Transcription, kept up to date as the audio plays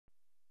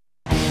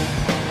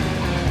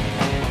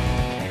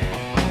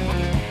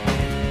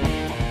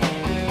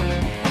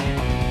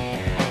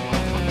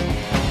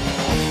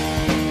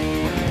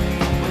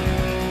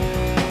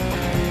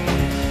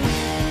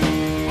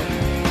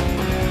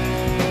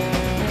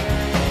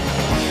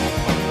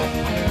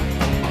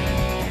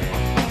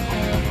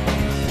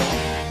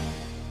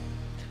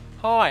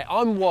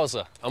Hi, I'm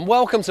Wazza and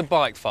welcome to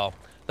Bike File,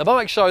 the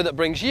bike show that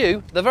brings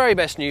you the very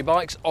best new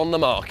bikes on the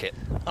market.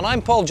 And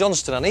I'm Paul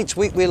Johnston, and each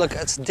week we look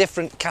at a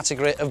different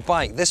category of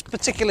bike. This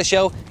particular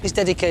show is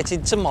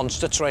dedicated to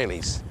monster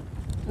trailies.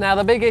 Now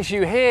the big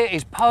issue here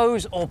is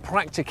pose or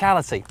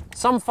practicality.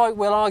 Some folk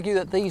will argue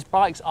that these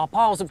bikes are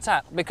piles of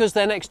tat because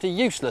they're next to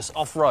useless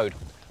off-road.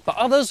 But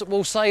others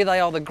will say they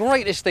are the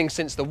greatest thing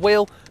since the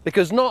wheel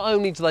because not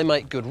only do they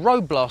make good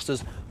road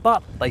blasters,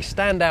 but they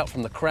stand out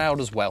from the crowd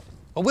as well.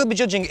 Well, we'll be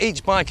judging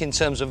each bike in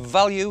terms of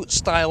value,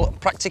 style,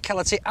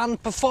 practicality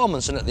and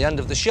performance, and at the end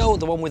of the show,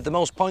 the one with the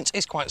most points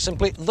is quite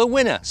simply the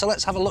winner. So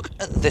let's have a look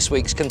at this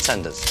week's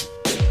contenders.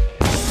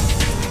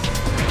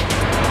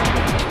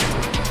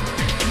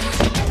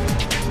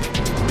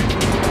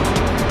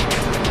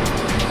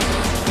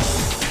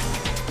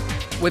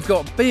 We've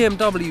got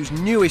BMW's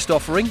newest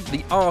offering,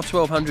 the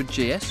R1200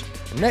 GS.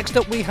 Next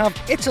up we have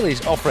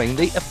Italy's offering,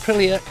 the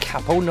Aprilia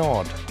Capo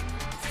Nord.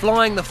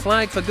 Flying the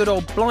flag for good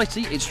old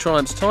Blighty, it's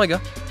Triumph's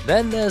Tiger.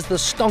 Then there's the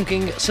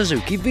stonking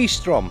Suzuki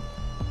V-Strom.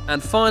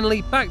 And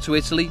finally, back to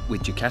Italy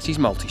with Ducati's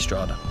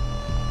Multistrada.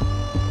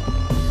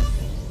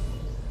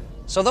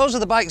 So those are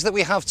the bikes that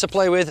we have to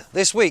play with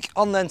this week.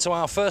 On then to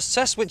our first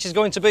test, which is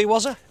going to be,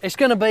 Wazza? It's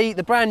going to be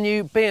the brand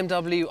new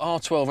BMW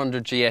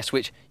R1200 GS,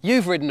 which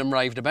you've ridden and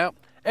raved about.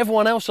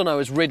 Everyone else I know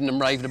has ridden and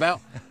raved about,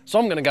 so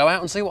I'm going to go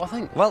out and see what I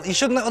think. Well, you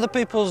shouldn't let other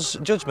people's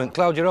judgment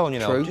cloud your own, you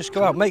know. True. Just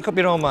go out, make up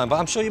your own mind, but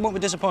I'm sure you won't be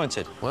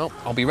disappointed. Well,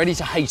 I'll be ready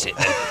to hate it.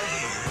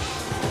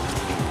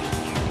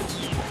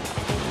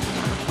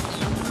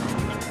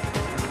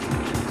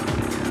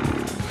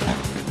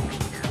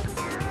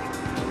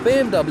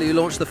 BMW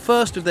launched the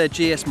first of their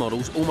GS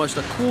models almost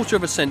a quarter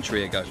of a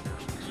century ago.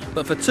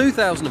 But for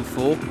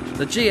 2004,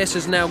 the GS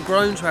has now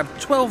grown to have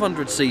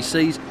 1200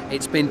 cc's,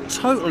 it's been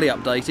totally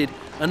updated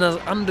and has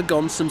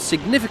undergone some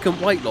significant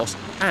weight loss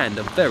and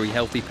a very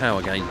healthy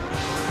power gain.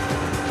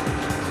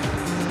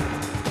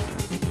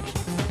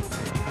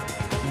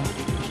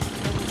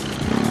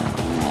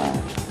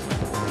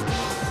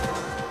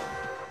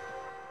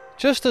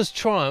 Just as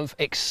Triumph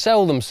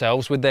excel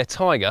themselves with their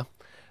Tiger,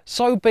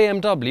 so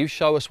BMW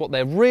show us what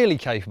they're really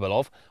capable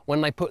of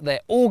when they put their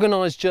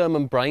organised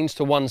German brains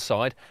to one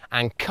side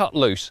and cut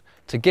loose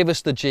to give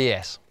us the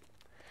GS.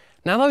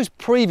 Now those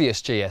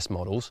previous GS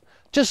models,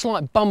 just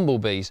like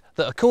bumblebees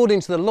that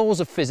according to the laws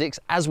of physics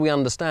as we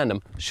understand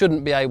them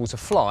shouldn't be able to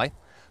fly,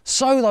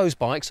 so those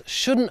bikes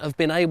shouldn't have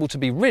been able to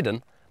be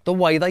ridden the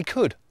way they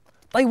could.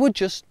 They were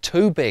just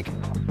too big.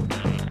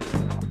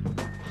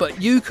 But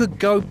you could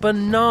go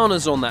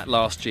bananas on that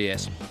last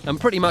GS and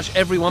pretty much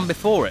everyone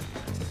before it.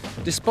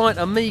 Despite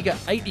a meagre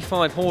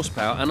 85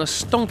 horsepower and a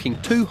stonking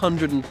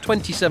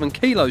 227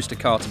 kilos to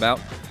cart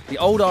about, the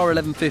old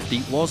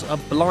R1150 was a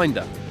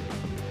blinder.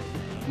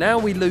 Now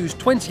we lose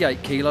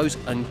 28 kilos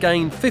and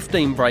gain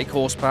 15 brake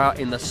horsepower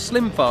in the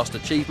slim fast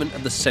achievement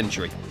of the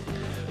century.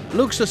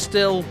 Looks are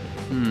still,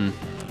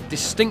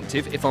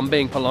 distinctive if I'm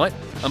being polite,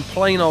 and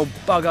plain old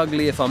bug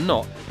ugly if I'm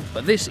not,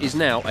 but this is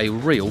now a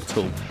real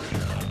tool.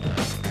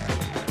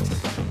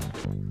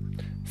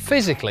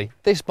 Physically,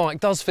 this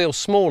bike does feel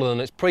smaller than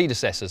its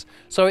predecessors,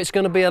 so it's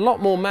going to be a lot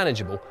more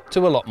manageable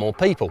to a lot more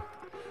people.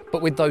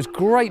 But with those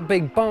great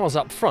big bars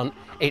up front,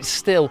 it's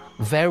still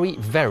very,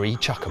 very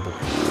chuckable.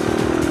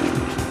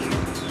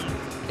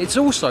 It's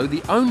also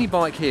the only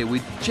bike here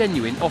with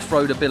genuine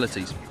off-road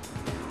abilities.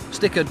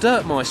 Stick a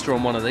Dirt Meister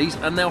on one of these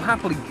and they'll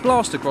happily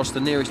blast across the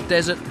nearest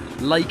desert,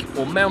 lake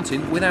or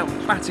mountain without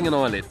batting an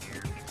eyelid.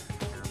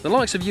 The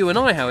likes of you and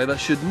I, however,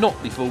 should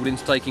not be fooled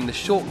into taking the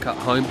shortcut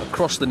home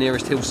across the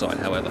nearest hillside,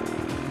 however.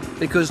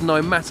 Because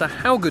no matter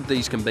how good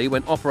these can be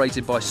when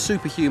operated by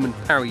superhuman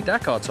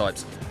Paris-Dakar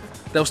types,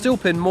 they'll still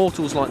pin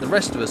mortals like the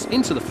rest of us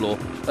into the floor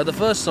at the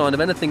first sign of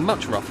anything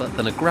much rougher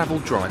than a gravel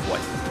driveway.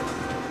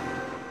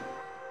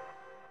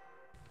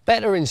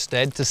 Better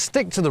instead to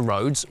stick to the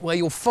roads where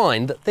you'll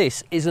find that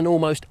this is an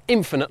almost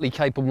infinitely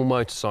capable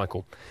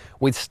motorcycle.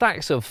 With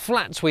stacks of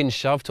flat twin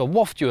shove to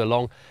waft you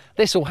along,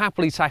 this will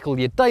happily tackle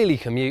your daily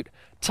commute,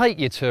 take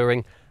you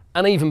touring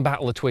and even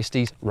battle the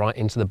twisties right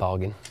into the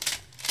bargain.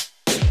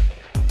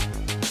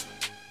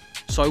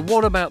 So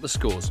what about the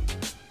scores?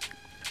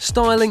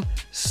 Styling,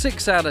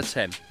 6 out of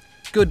 10.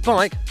 Good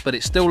bike, but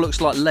it still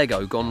looks like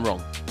Lego gone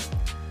wrong.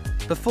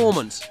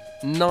 Performance,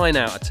 9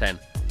 out of 10.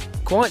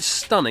 Quite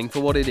stunning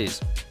for what it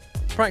is.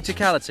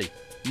 Practicality,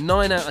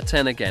 9 out of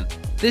 10 again.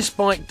 This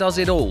bike does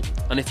it all,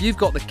 and if you've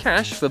got the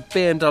cash for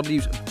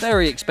BMW's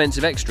very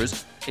expensive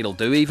extras, it'll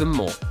do even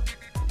more.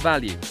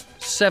 Value,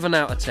 7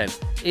 out of 10.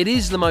 It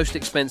is the most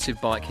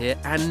expensive bike here,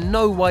 and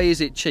no way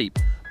is it cheap,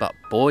 but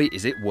boy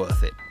is it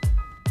worth it.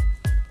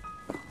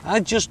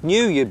 I just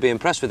knew you'd be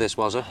impressed with this,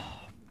 Wazza.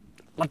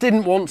 I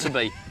didn't want to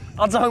be.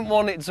 I don't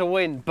want it to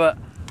win, but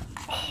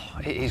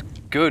it is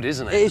good,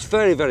 isn't it? It is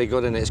very, very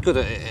good, and it's good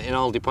in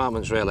all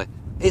departments, really.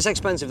 It's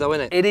expensive though,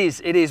 isn't it?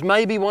 It is.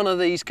 Maybe one of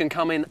these can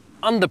come in,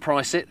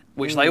 underprice it,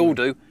 which they all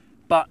do,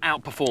 but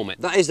outperform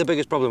it. That is the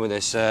biggest problem with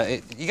this.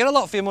 You get a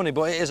lot for your money,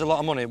 but it is a lot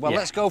of money. Well, yeah,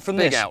 let's go from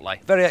big this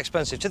outlay. Very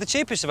expensive to the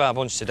cheapest of our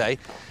bunch today,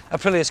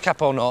 Aprilia's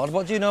Capo Nord.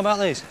 What do you know about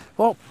these?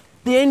 Well,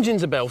 The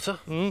engine's a belter,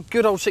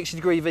 good old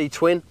 60-degree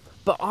V-twin,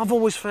 but I've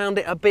always found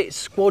it a bit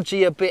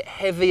squodgy, a bit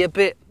heavy,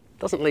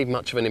 doesn't leave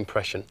much of an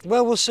impression.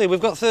 Well, we'll see. We've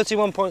got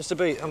 31 points to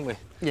beat, haven't we?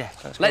 Yeah,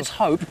 let's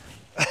hope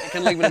it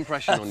can leave an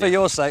impression on you. For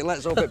your sake,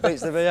 let's hope it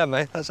beats the VM,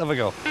 eh? Let's have a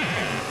go.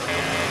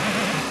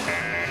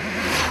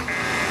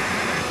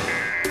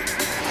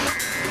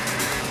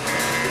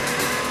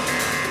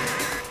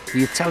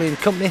 The Italian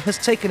company has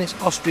taken its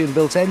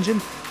Austrian-built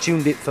engine,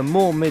 tuned it for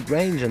more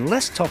mid-range and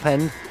less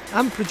top-end,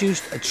 and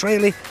produced a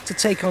trailer to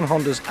take on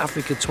Honda's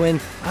Africa Twin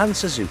and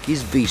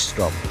Suzuki's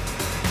V-Strom.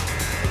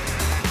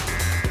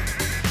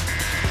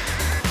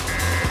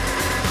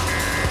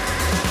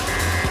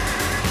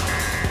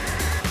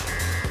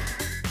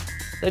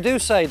 They do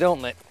say,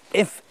 don't they,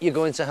 if you're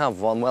going to have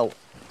one, well,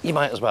 you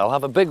might as well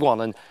have a big one.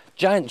 And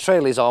giant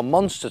trailers or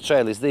monster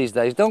trailers these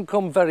days don't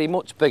come very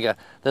much bigger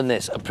than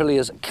this,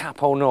 Aprilia's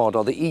Capo Nord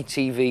or the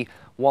ETV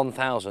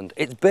 1000.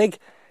 It's big,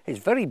 it's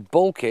very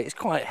bulky, it's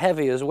quite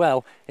heavy as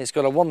well. It's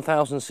got a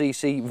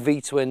 1000cc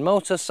V-twin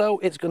motor, so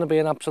it's going to be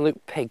an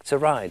absolute pig to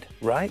ride,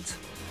 right?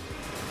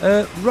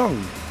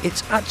 Wrong.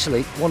 It's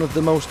actually one of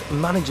the most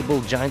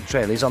manageable giant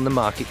trailers on the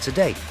market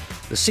today.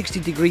 The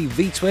 60-degree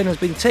V-twin has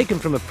been taken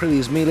from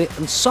Aprilia's Mille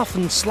and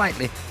softened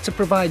slightly to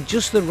provide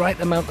just the right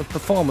amount of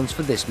performance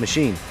for this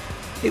machine.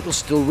 It will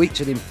still reach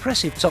an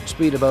impressive top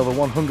speed of over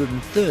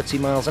 130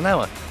 miles an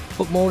hour,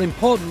 but more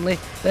importantly,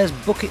 there's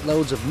bucket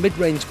loads of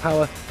mid-range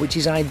power, which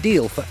is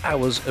ideal for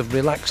hours of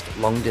relaxed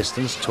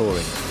long-distance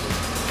touring.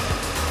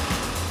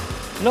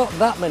 Not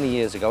that many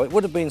years ago, it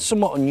would have been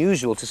somewhat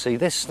unusual to see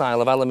this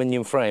style of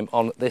aluminium frame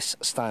on this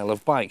style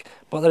of bike,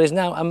 but there is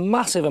now a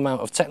massive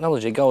amount of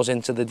technology goes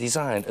into the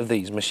design of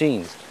these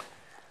machines.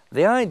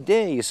 The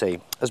idea, you see,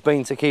 has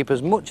been to keep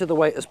as much of the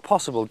weight as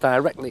possible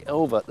directly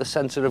over the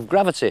centre of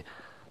gravity.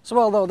 So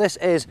although this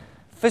is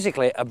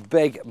physically a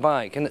big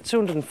bike, and at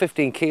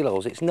 215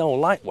 kilos it's no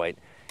lightweight,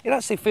 it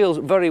actually feels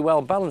very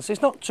well balanced.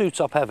 It's not too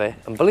top heavy,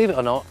 and believe it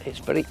or not, it's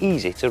very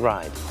easy to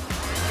ride.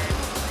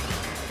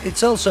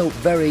 It's also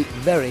very,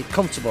 very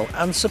comfortable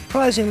and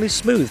surprisingly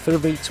smooth for a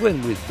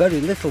V-twin, with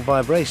very little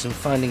vibration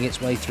finding its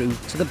way through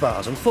to the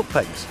bars and foot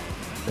pegs.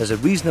 There's a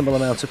reasonable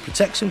amount of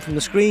protection from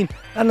the screen,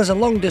 and as a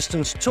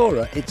long-distance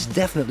tourer, it's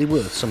definitely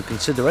worth some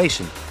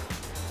consideration.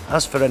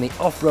 As for any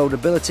off-road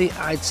ability,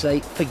 I'd say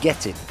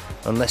forget it,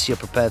 unless you're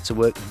prepared to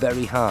work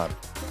very hard.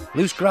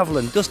 Loose gravel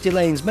and dusty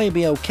lanes may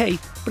be okay,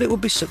 but it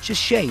would be such a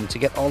shame to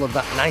get all of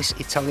that nice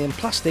Italian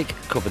plastic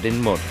covered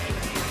in mud.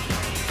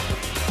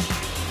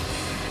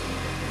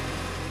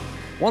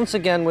 Once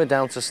again, we're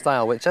down to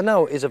style, which I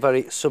know is a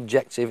very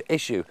subjective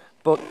issue,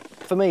 but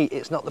for me,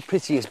 it's not the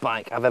prettiest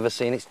bike I've ever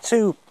seen. It's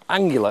too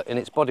angular in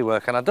its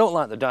bodywork, and I don't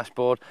like the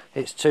dashboard.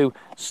 It's too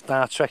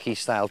Star Trek-y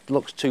style. It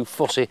looks too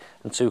fussy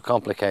and too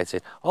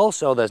complicated.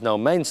 Also, there's no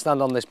main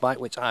stand on this bike,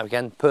 which I,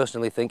 again,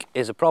 personally think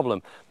is a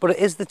problem. But it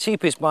is the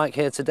cheapest bike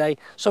here today,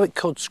 so it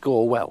could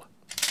score well.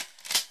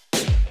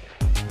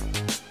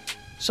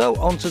 So,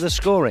 on to the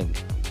scoring.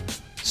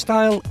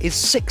 Style is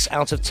 6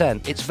 out of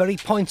 10. It's very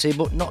pointy,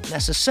 but not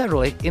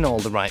necessarily in all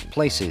the right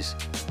places.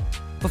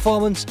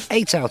 Performance,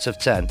 8 out of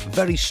 10.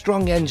 Very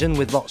strong engine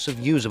with lots of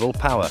usable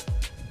power.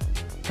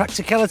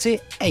 Practicality,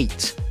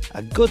 8.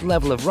 A good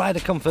level of rider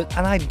comfort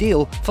and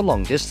ideal for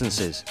long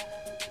distances.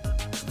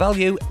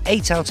 Value,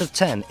 8 out of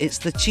 10. It's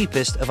the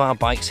cheapest of our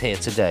bikes here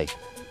today.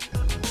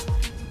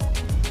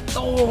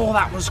 Oh,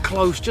 that was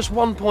close. Just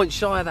 1 point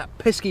shy of that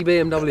pesky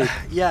BMW.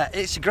 Yeah,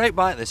 it's a great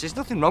bike, this. There's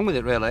nothing wrong with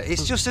it, really.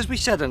 It's just as we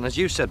said, and as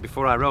you said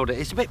before I rode it,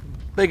 it's a bit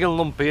big and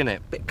lumpy, isn't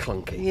it? Bit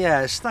clunky.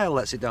 Yeah, style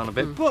lets it down a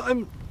bit, but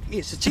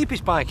it's the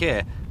cheapest bike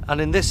here,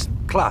 and in this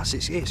class,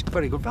 it's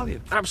very good value.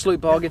 Absolute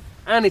bargain,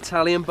 and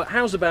Italian, but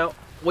how's about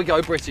we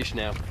go British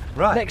now?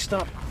 Right. Next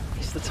up,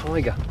 it's the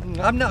Tiger.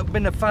 I've not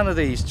been a fan of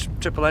these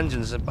triple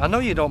engines. I know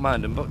you don't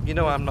mind them, but you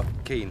know I'm not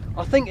keen.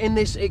 I think in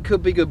this it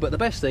could be good, but the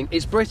best thing,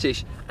 it's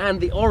British, and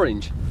the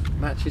orange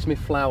matches my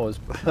flowers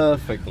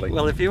perfectly.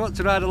 Well, if you want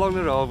to ride along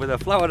the road with a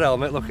flowered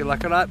helmet looking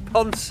like a right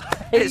ponce,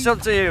 it's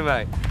up to you,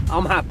 mate.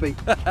 I'm happy.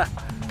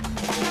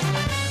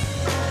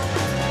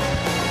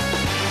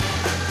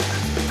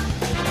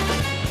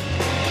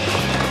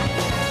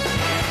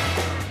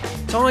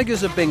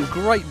 Tigers have been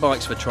great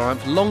bikes for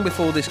Triumph long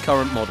before this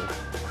current model.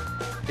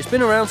 It's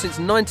been around since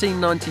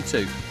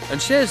 1992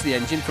 and shares the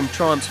engine from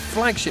Triumph's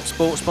flagship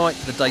sports bike,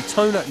 the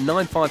Daytona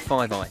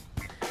 955i.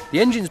 The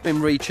engine's been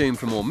retuned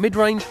for more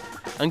mid-range,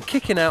 and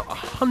kicking out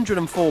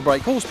 104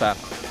 brake horsepower,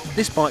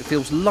 this bike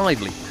feels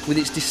lively with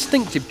its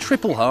distinctive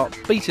triple heart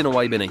beating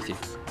away beneath you.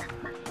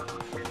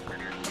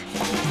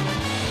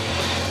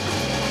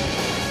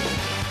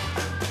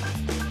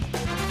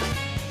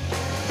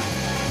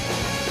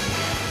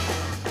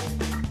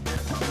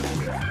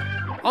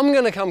 I'm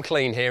going to come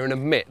clean here and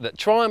admit that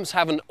Triumphs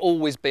haven't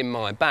always been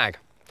my bag.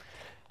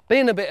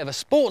 Being a bit of a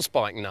sports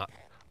bike nut,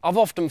 I've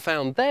often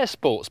found their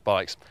sports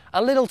bikes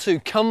a little too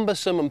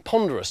cumbersome and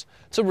ponderous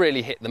to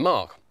really hit the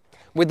mark,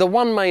 with the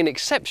one main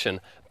exception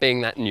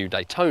being that new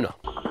Daytona.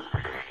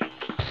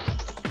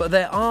 But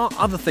there are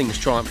other things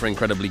Triumph are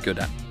incredibly good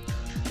at.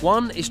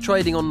 One is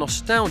trading on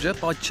nostalgia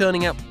by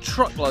churning out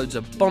truckloads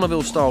of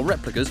Bonneville-style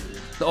replicas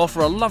that offer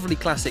a lovely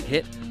classic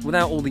hit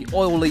without all the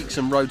oil leaks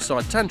and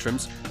roadside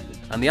tantrums.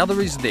 And the other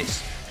is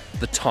this,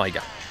 the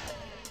Tiger.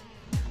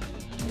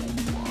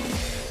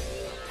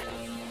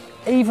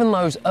 Even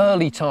those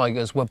early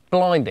Tigers were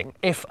blinding,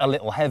 if a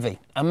little heavy,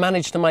 and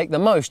managed to make the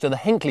most of the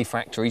Hinckley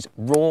factory's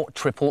raw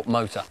triple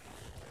motor.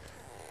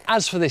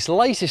 As for this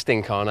latest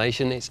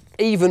incarnation, it's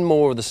even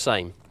more of the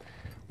same.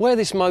 Where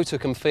this motor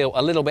can feel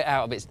a little bit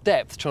out of its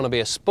depth trying to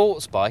be a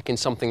sports bike in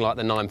something like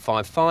the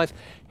 955,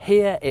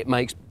 here it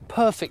makes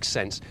perfect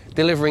sense,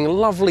 delivering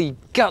lovely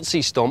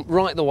gutsy stomp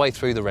right the way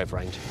through the rev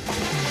range.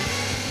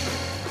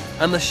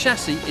 And the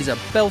chassis is a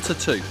belter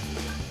too.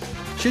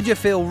 Should you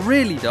feel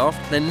really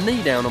daft, then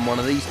knee down on one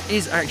of these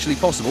is actually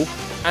possible,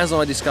 as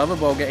I discovered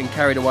while getting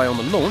carried away on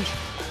the launch.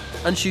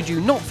 And should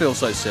you not feel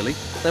so silly,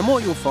 then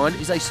what you'll find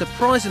is a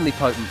surprisingly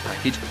potent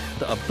package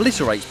that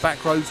obliterates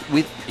back roads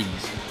with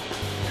ease.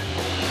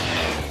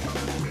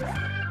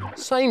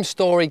 Same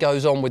story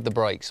goes on with the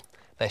brakes.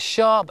 They're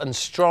sharp and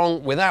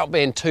strong without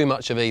being too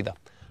much of either.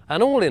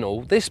 And all in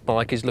all, this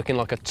bike is looking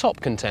like a top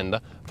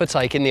contender for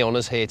taking the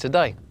honours here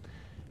today.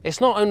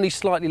 It's not only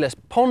slightly less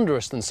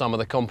ponderous than some of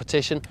the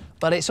competition,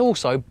 but it's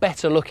also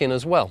better looking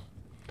as well.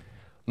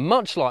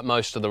 Much like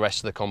most of the rest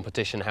of the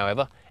competition,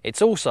 however,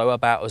 it's also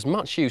about as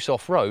much use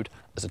off-road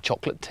as a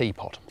chocolate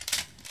teapot.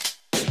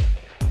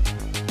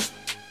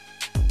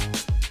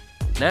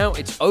 Now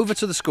it's over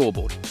to the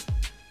scoreboard.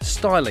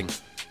 Styling,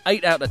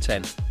 8 out of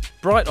 10.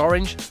 Bright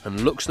orange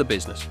and looks the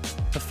business.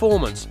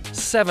 Performance,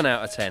 7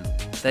 out of 10.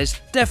 There's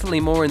definitely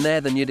more in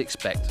there than you'd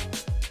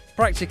expect.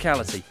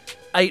 Practicality,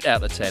 8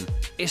 out of 10.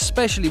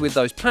 Especially with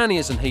those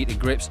panniers and heated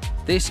grips,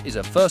 this is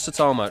a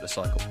versatile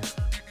motorcycle.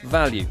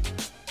 Value,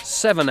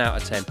 7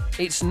 out of 10.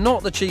 It's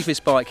not the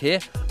cheapest bike here,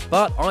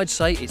 but I'd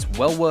say it's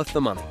well worth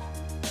the money.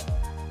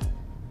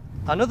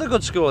 Another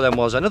good score then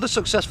was, another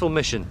successful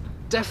mission.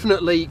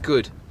 Definitely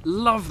good.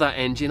 Love that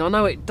engine. I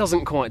know it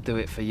doesn't quite do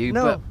it for you,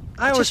 No, but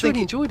I just really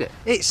enjoyed it.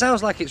 It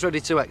sounds like it's ready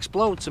to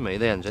explode to me,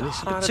 the engine.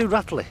 It's a bit too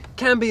rattly.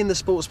 Can be in the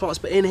sports parts,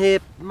 but in here,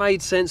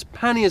 made sense.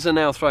 Panniers are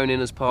now thrown in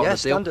as part of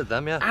the deal. Standard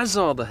them, yeah. As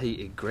are the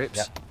heated grips.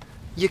 Yeah.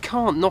 You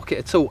can't knock it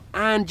at all,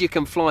 and you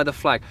can fly the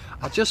flag.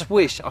 I just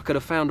wish I could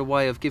have found a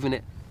way of giving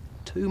it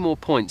 2 more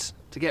points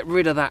to get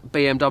rid of that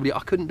BMW.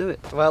 I couldn't do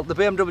it. Well, the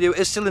BMW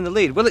is still in the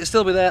lead. Will it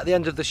still be there at the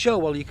end of the show?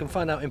 Well, you can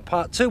find out in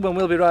part 2 when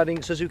we'll be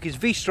riding Suzuki's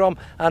V-Strom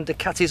and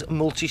Ducati's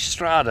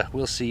Multistrada.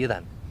 We'll see you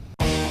then.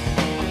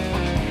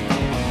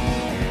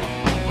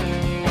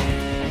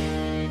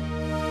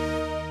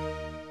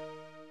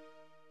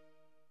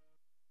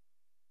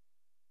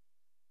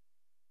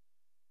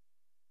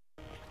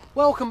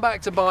 Welcome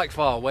back to Bike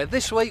File, where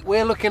this week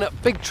we're looking at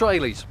big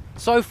trailies.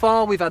 So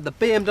far we've had the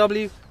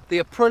BMW, the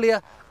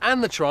Aprilia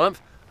and the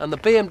Triumph, and the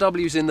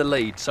BMW's in the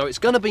lead. So it's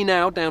going to be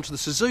now down to the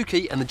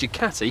Suzuki and the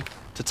Ducati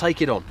to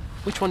take it on.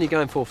 Which one are you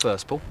going for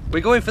first, Paul?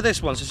 We're going for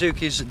this one,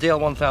 Suzuki's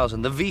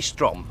DL1000, the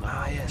V-Strom.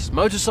 Ah yes,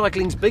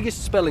 motorcycling's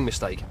biggest spelling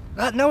mistake.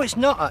 No, it's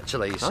not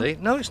actually, you see.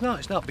 No, it's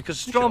not, because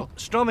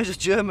Strom is a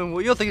German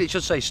word. You're thinking it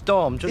should say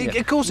storm, shouldn't you?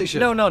 Of course it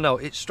should. No,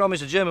 Strom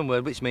is a German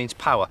word which means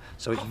power.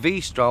 So it's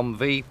V-Strom,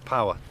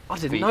 V-Power. I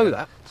didn't know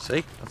that.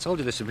 See, I told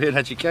you this would be an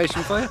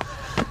education for you.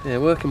 Yeah,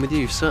 working with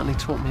you certainly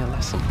taught me a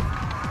lesson.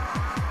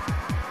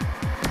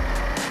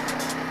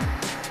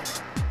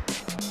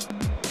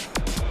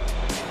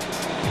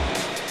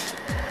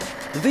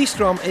 The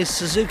V-Strom is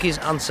Suzuki's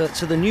answer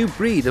to the new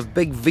breed of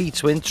big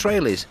V-twin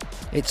trailies.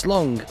 It's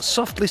long,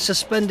 softly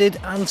suspended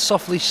and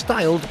softly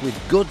styled with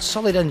good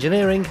solid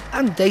engineering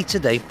and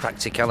day-to-day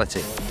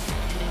practicality.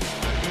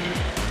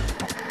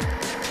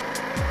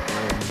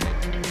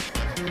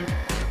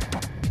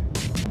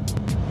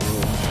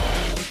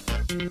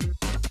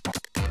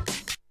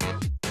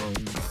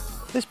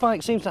 This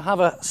bike seems to have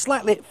a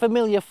slightly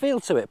familiar feel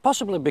to it,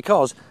 possibly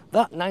because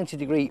that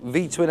 90-degree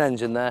V-twin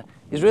engine there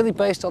is really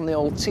based on the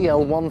old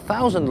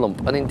TL1000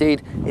 lump, and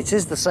indeed it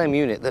is the same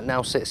unit that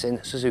now sits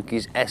in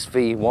Suzuki's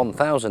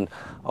SV1000,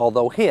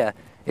 although here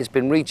it's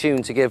been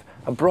retuned to give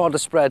a broader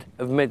spread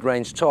of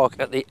mid-range torque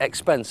at the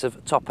expense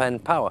of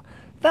top-end power.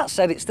 That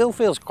said, it still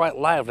feels quite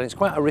lively and it's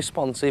quite a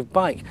responsive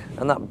bike,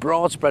 and that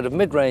broad spread of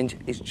mid-range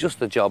is just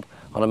the job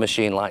on a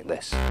machine like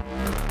this.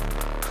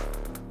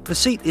 The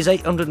seat is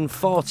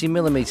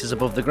 840mm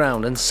above the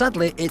ground, and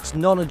sadly it's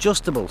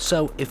non-adjustable,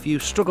 so if you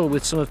struggle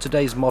with some of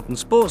today's modern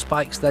sports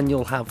bikes, then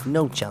you'll have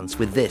no chance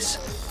with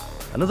this.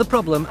 Another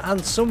problem,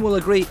 and some will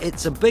agree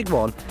it's a big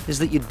one, is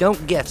that you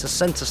don't get a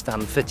centre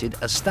stand fitted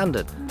as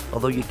standard,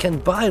 although you can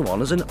buy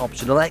one as an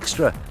optional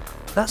extra.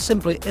 That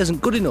simply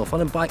isn't good enough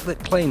on a bike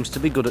that claims to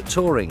be good at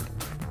touring.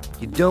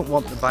 You don't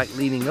want the bike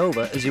leaning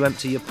over as you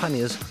empty your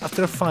panniers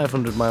after a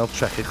 500-mile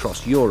trek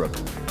across Europe.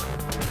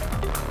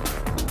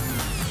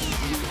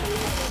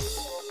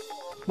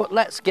 But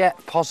let's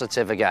get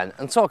positive again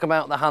and talk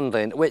about the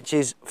handling, which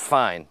is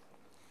fine.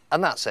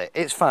 And that's it,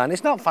 it's fine.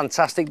 It's not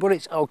fantastic, but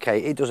it's okay.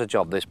 It does a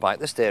job, this bike.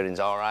 The steering's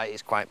all right,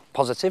 it's quite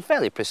positive,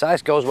 fairly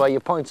precise, goes where you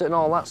point it and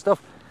all that stuff.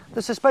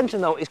 The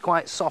suspension, though, is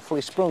quite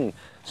softly sprung,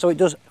 so it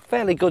does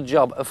fairly good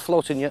job of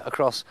floating you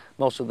across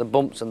most of the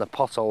bumps and the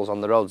potholes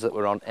on the roads that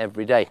we're on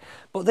every day.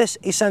 But this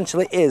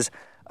essentially is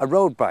a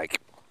road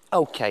bike.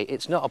 Okay,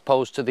 it's not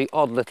opposed to the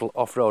odd little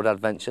off-road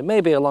adventure,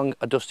 maybe along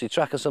a dusty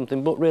track or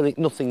something, but really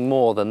nothing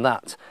more than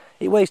that.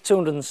 It weighs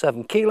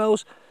 207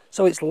 kilos,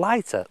 so it's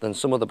lighter than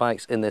some other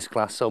bikes in this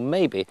class, so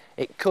maybe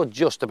it could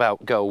just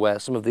about go where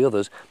some of the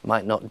others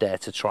might not dare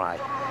to try.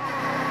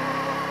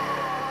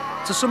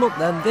 To sum up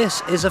then,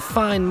 this is a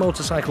fine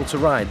motorcycle to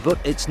ride, but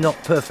it's not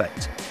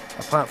perfect.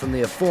 Apart from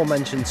the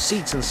aforementioned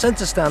seats and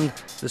centre stand,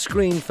 the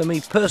screen for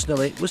me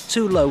personally was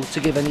too low to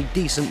give any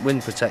decent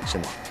wind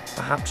protection.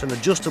 Perhaps an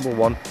adjustable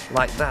one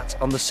like that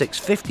on the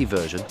 650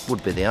 version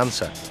would be the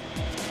answer.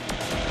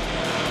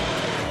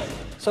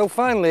 So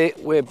finally,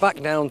 we're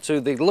back down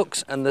to the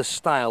looks and the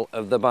style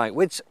of the bike,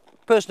 which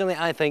personally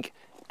I think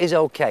is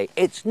okay.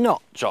 It's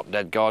not drop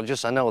dead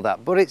gorgeous, I know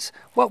that, but it's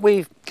what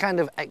we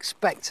kind of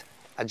expect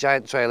a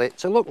giant trailer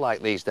to look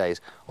like these days.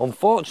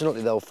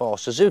 Unfortunately though for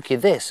Suzuki,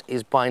 this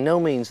is by no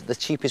means the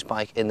cheapest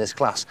bike in this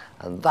class,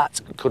 and that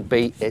could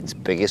be its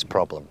biggest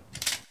problem.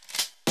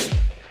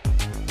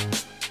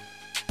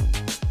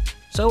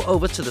 So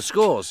over to the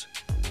scores.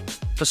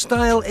 For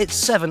style, it's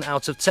 7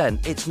 out of 10.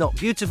 It's not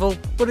beautiful,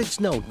 but it's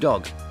no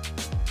dog.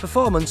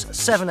 Performance,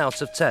 7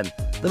 out of 10.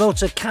 The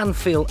motor can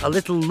feel a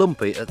little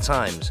lumpy at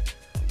times.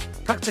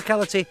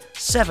 Practicality,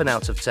 7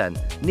 out of 10.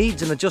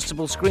 Needs an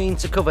adjustable screen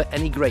to cover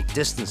any great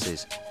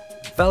distances.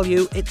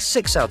 Value, it's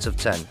 6 out of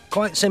 10.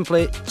 Quite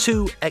simply,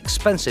 too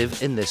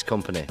expensive in this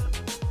company.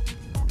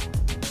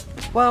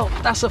 Well,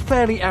 that's a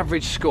fairly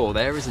average score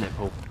there, isn't it,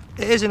 Paul?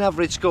 It is an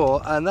average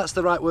score, and that's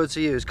the right word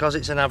to use because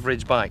it's an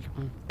average bike.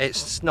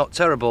 It's not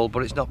terrible,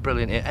 but it's not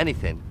brilliant at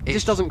anything. It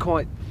just doesn't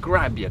quite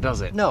grab you,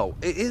 does it? No,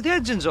 the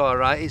engine's all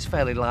right, it's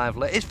fairly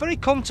lively. It's very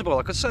comfortable,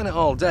 I could sit on it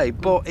all day,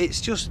 but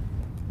it's just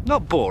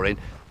not boring.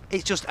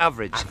 It's just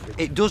average.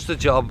 It does the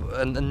job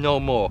and no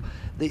more.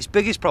 Its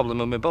biggest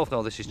problem, and we both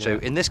know this is true,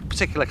 in this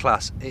particular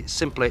class, it's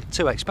simply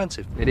too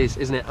expensive. It is,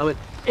 isn't it? I mean,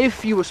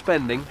 if you were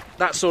spending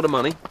that sort of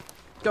money,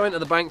 going to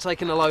the bank,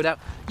 taking a load out,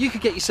 you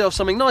could get yourself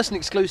something nice and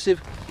exclusive,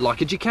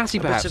 like a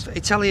Ducati perhaps. A bit of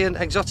Italian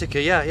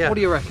exotica, yeah. What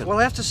do you reckon? Well,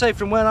 I have to say,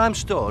 from where I'm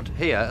stood,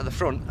 here at the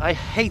front, I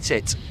hate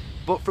it.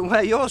 But from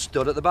where you're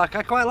stood at the back,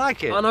 I quite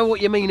like it. I know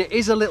what you mean. It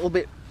is a little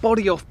bit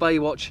body off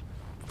Baywatch,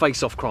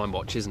 face off Crime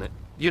Watch, isn't it?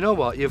 You know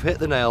what? You've hit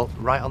the nail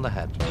right on the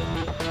head.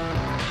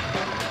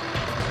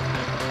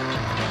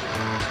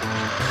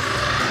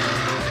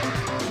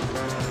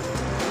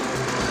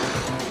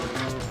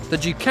 The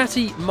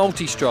Ducati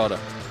Multistrada.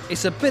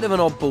 It's a bit of an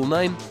oddball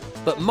name,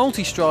 but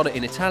Multistrada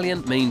in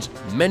Italian means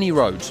many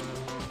roads.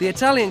 The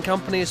Italian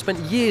company has spent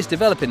years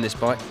developing this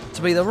bike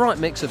to be the right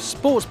mix of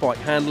sports bike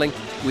handling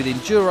with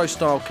enduro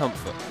style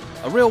comfort.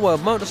 A real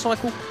world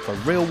motorcycle for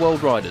real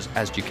world riders,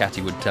 as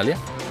Ducati would tell you.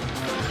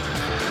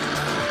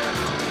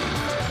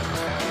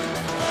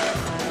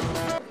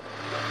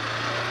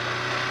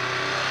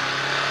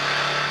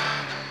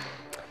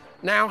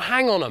 Now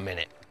hang on a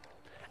minute.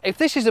 If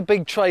this is a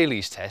big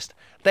trailies test,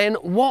 then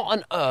what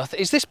on earth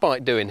is this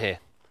bike doing here?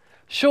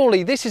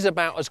 Surely this is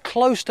about as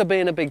close to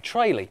being a big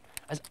trailie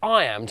as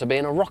I am to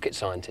being a rocket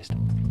scientist.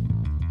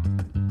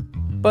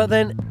 But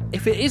then,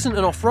 if it isn't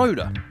an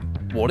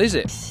off-roader, what is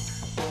it?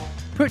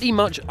 Pretty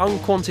much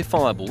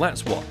unquantifiable,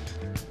 that's what.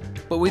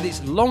 But with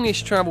its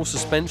longish travel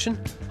suspension,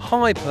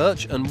 high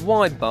perch and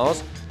wide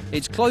bars,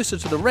 it's closer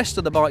to the rest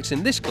of the bikes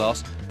in this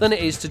class than it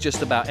is to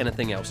just about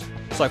anything else.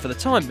 So for the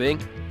time being,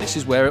 this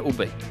is where it will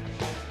be.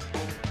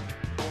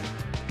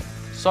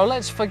 So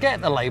let's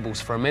forget the labels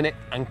for a minute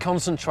and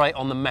concentrate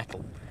on the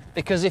metal.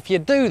 Because if you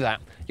do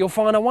that, you'll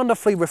find a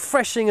wonderfully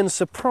refreshing and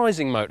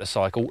surprising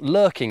motorcycle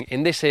lurking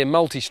in this here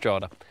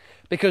Multistrada.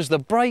 Because the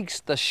brakes,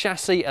 the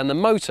chassis and the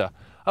motor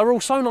are all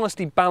so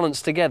nicely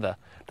balanced together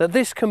that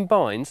this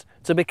combines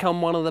to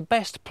become one of the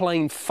best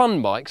plain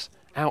fun bikes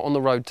out on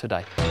the road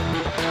today.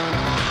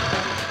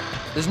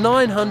 There's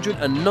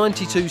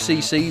 992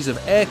 cc's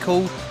of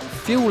air-cooled,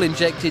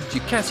 fuel-injected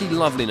Ducati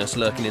loveliness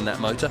lurking in that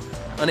motor,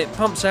 and it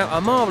pumps out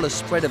a marvellous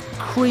spread of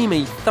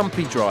creamy,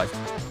 thumpy drive.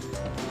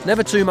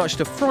 Never too much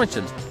to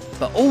frighten,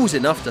 but always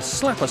enough to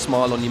slap a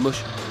smile on your mush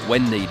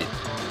when needed.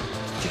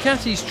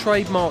 Ducati's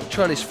trademark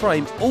trellis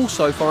frame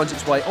also finds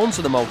its way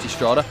onto the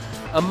Multistrada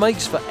and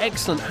makes for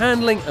excellent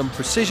handling and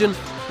precision,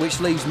 which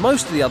leaves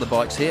most of the other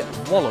bikes here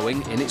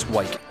wallowing in its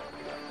wake.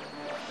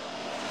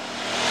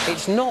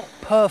 It's not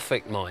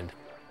perfect, mind.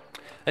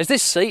 There's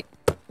this seat,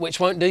 which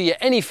won't do you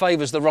any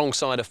favours the wrong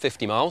side of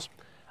 50 miles,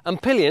 and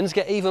pillions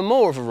get even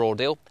more of a raw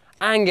deal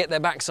and get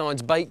their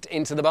backsides baked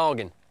into the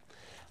bargain.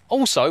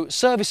 Also,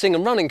 servicing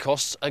and running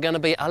costs are going to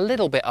be a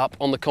little bit up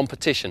on the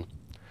competition.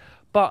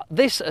 But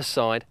this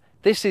aside,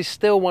 this is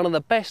still one of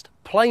the best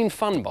plain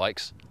fun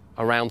bikes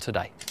around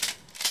today.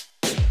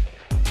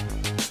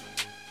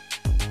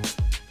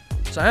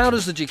 So how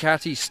does the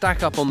Ducati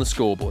stack up on the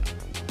scoreboard?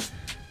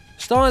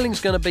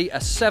 Styling's going to be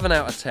a 7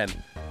 out of 10.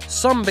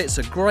 Some bits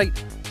are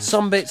great,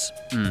 some bits,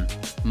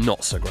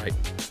 not so great.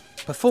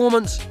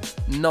 Performance,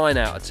 9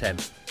 out of 10.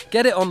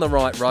 Get it on the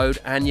right road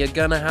and you're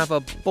going to have a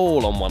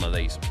ball on one of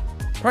these.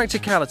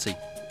 Practicality,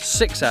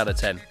 6 out of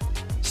 10.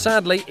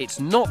 Sadly, it's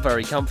not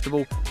very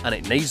comfortable and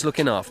it needs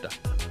looking after.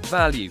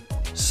 Value,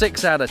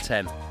 6 out of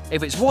 10.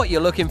 If it's what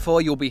you're looking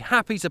for, you'll be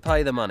happy to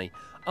pay the money.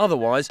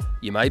 Otherwise,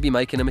 you may be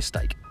making a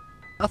mistake.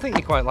 I think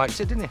you quite liked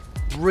it, didn't you?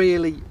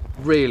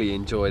 Really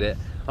enjoyed it.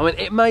 I mean,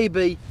 it may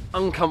be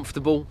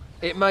uncomfortable,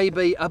 it may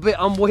be a bit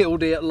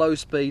unwieldy at low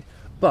speed,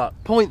 but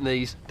point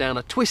these down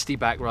a twisty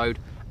back road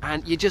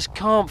and you just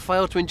can't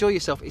fail to enjoy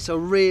yourself. It's a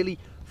really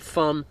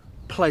fun,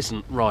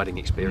 pleasant riding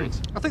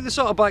experience. I think the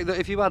sort of bike that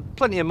if you had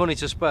plenty of money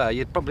to spare,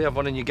 you'd probably have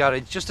one in your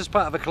garage just as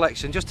part of a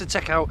collection, just to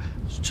check out,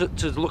 to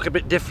look a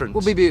bit different.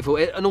 Would be beautiful.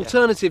 An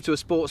alternative to a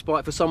sports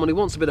bike for someone who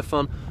wants a bit of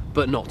fun,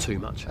 but not too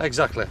much.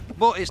 Exactly.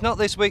 But it's not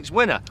this week's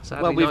winner.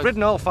 Sadly, well, we've no.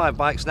 ridden all 5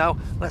 bikes now.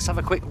 Let's have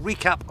a quick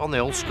recap on the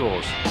old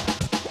scores.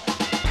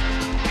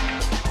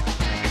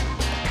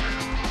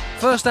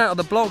 First out of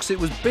the blocks, it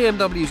was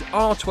BMW's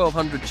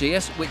R1200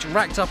 GS, which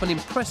racked up an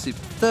impressive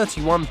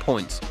 31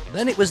 points.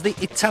 Then it was the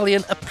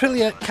Italian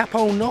Aprilia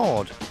Capo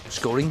Nord,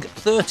 scoring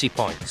 30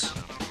 points.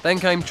 Then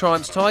came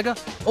Triumph's Tiger,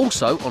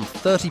 also on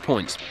 30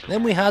 points.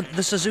 Then we had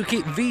the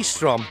Suzuki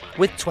V-Strom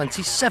with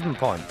 27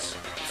 points.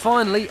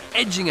 Finally,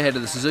 edging ahead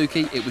of the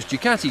Suzuki, it was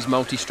Ducati's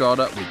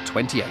Multistrada with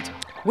 28.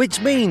 Which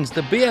means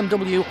the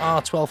BMW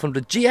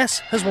R1200 GS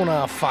has won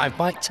our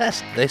 5-bike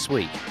test this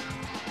week.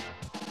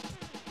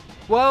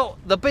 Well,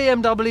 the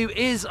BMW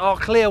is our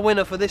clear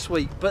winner for this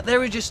week, but there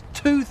are just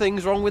 2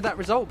 things wrong with that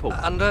result, Paul.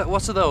 And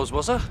what are those,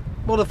 was there?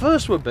 Well, the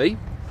first would be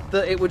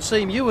that it would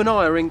seem you and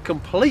I are in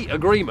complete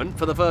agreement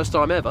for the first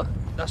time ever.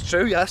 That's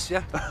true, yes,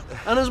 yeah.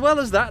 And as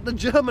well as that, the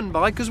German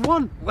bike has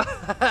won.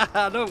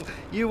 I know,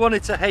 you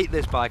wanted to hate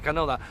this bike, I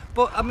know that.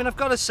 But, I mean, I've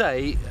got to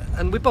say,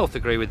 and we both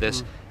agree with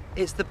this,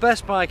 it's the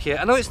best bike here.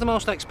 I know it's the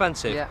most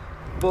expensive,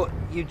 but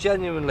you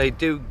genuinely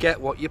do get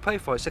what you pay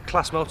for. It's a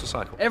class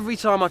motorcycle. Every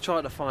time I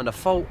tried to find a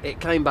fault, it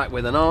came back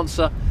with an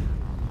answer.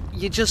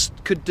 You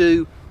just could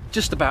do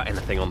just about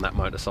anything on that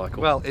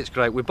motorcycle. Well, it's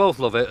great. We both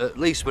love it. At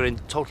least we're in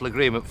total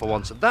agreement for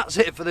once. That's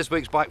it for this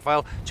week's Bike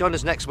File. Join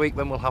us next week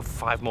when we'll have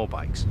 5 more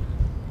bikes.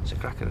 It's a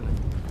cracker, isn't it?